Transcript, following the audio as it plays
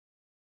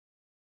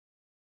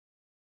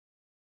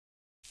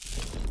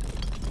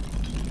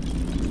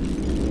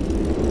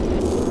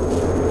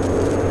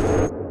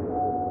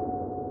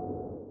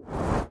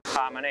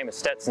Hi, my name is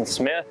Stetson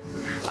Smith.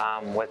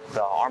 I'm with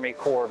the Army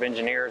Corps of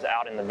Engineers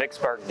out in the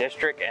Vicksburg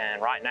District,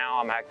 and right now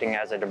I'm acting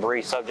as a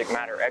debris subject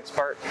matter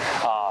expert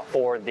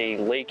for the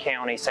Lee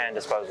County sand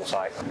disposal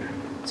site.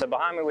 So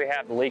behind me we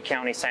have the Lee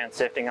County sand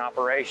sifting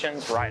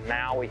operations. Right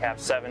now we have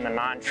 7 to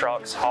 9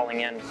 trucks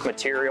hauling in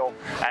material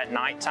at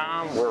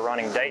nighttime. We're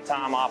running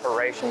daytime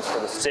operations for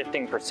the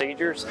sifting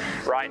procedures.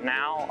 Right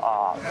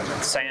now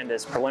sand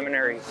is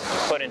preliminary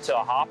put into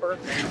a hopper.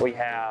 We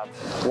have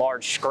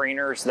large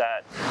screeners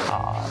that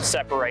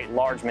separate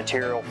large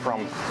material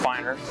from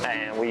finer,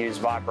 and we use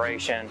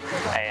vibration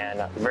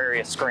and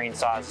various screen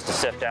sizes to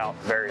sift out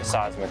various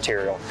size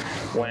material.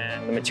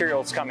 When the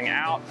material is coming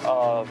out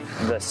of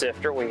the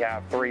sifter, we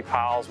have 3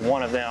 piles.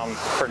 One of them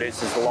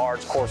produces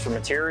large, coarser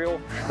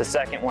material. The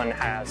second one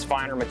has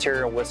finer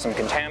material with some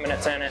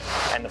contaminants in it,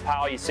 and the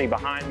pile you see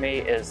behind me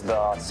is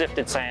the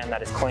sifted sand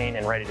that is clean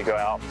and ready to go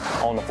out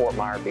on the Fort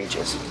Myers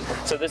beaches.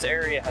 So this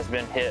area has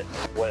been hit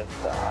with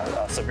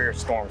a severe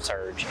storm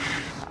surge.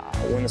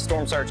 When the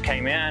storm surge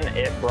came in,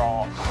 it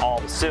brought all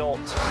the silt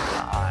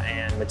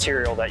and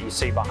material that you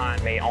see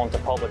behind me onto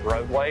public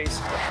roadways.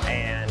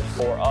 And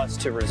for us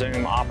to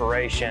resume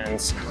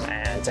operations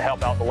and to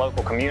help out the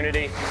local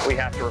community, we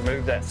have to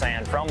remove that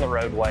sand from the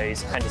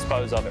roadways and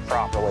dispose of it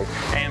properly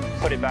and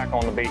put it back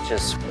on the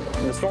beaches.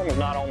 The storm was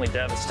not only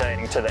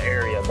devastating to the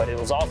area, but it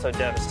was also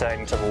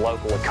devastating to the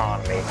local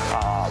economy.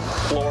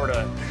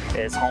 Florida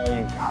is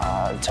home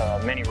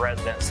to many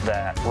residents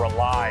that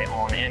rely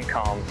on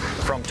income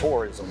from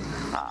tourism.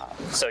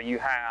 So you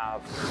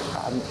have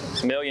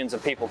millions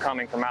of people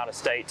coming from out of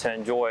state to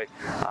enjoy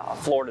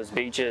Florida's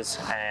beaches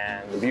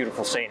and the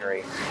beautiful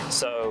scenery.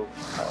 So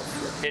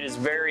it is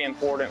very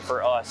important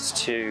for us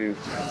to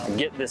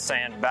get this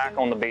sand back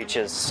on the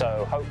beaches,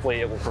 so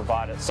hopefully it will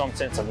provide us some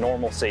sense of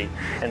normalcy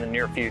in the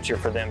near future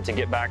for them to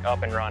get back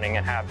up and running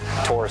and have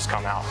tourists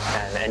come out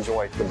and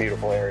enjoy the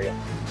beautiful area.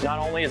 Not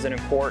only is it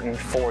important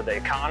for the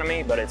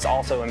economy, but it's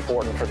also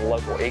important for the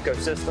local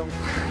ecosystem.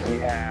 You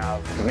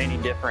have many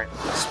different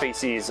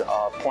species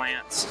of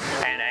plants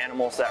and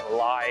animals that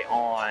rely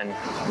on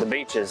the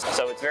beaches.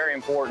 So it's very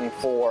important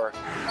for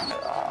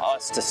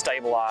us to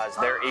stabilize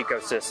their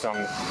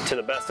ecosystem to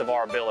the best of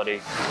our ability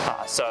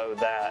so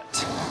that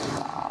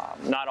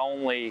not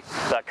only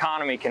the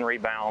economy can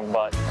rebound,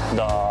 but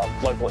the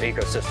local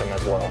ecosystem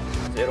as well.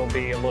 It'll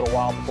be a little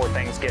while before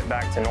things get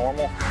back to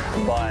normal,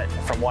 but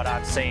from what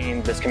I've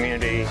seen, this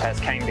community has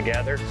came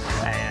together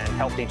and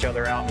helped each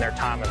other out in their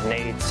time of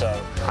need.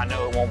 So I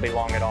know it won't be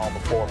long at all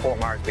before Fort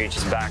Myers Beach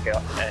is back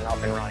up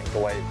and running the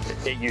way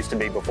it used to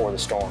be before the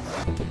storm.